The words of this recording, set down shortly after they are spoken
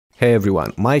Hey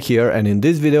everyone, Mike here, and in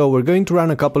this video we're going to run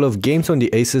a couple of games on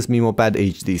the Asus MeMO Pad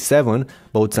HD7,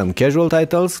 both some casual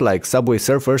titles like Subway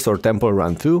Surfers or Temple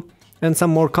Run 2, and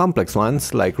some more complex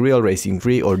ones like Real Racing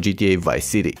 3 or GTA Vice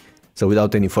City. So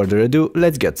without any further ado,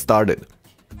 let's get started.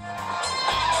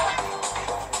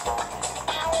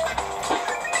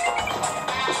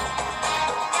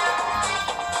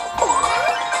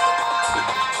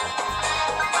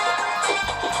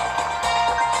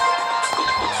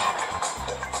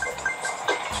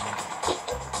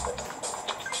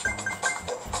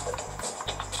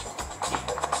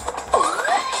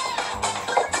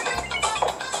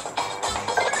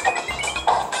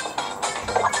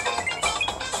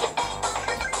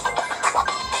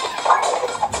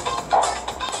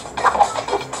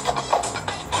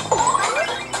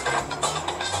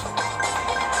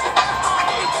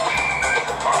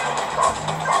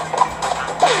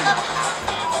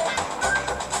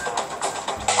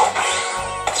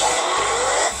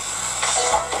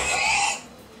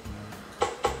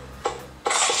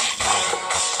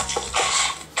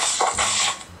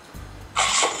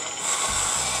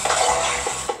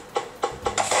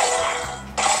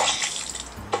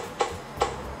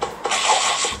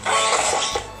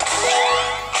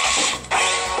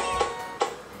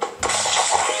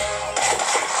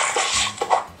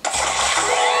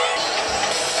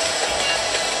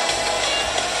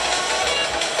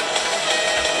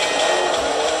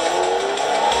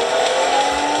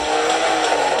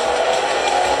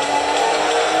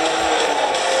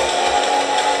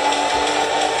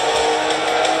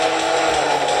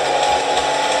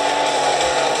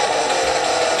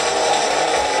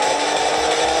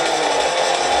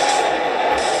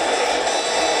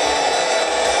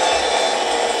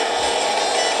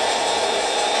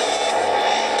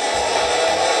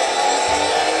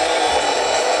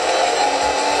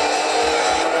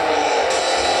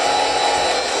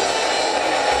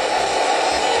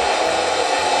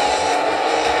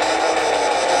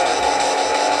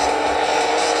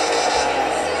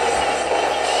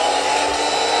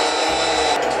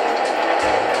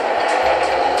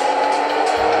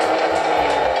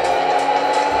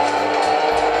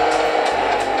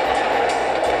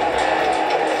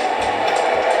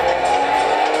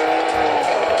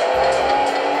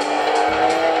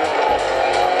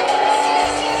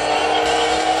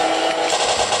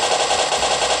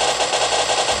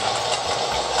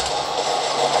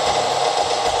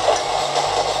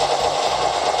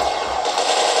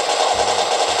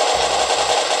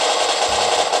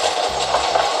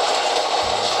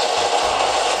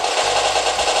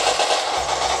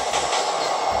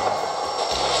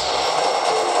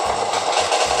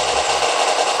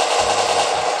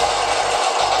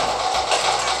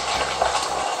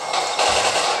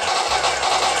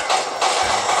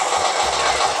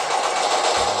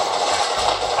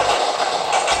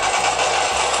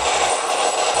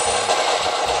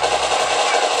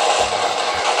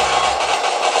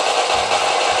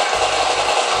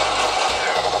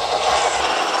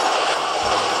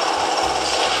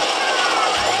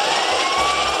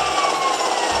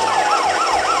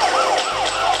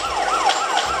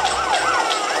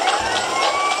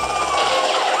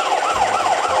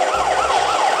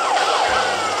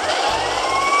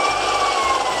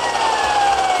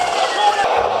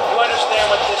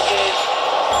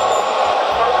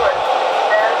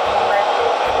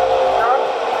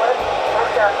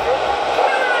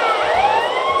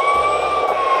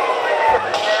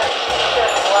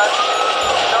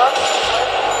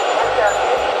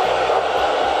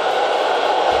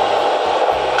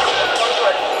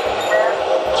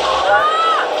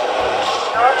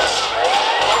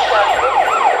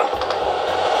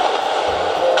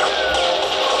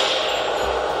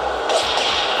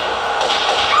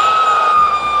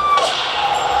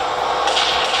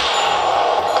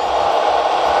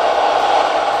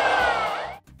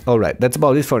 Alright, that's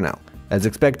about it for now. As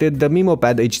expected, the MeMO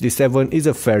Pad HD7 is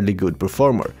a fairly good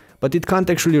performer, but it can't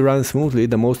actually run smoothly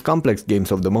the most complex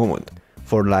games of the moment.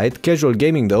 For light, casual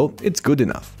gaming though, it's good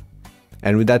enough.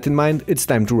 And with that in mind, it's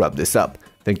time to wrap this up.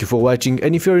 Thank you for watching,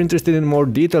 and if you're interested in more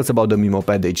details about the MeMO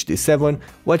Pad HD7,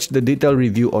 watch the detailed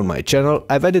review on my channel.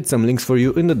 I've added some links for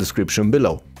you in the description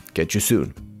below. Catch you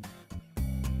soon.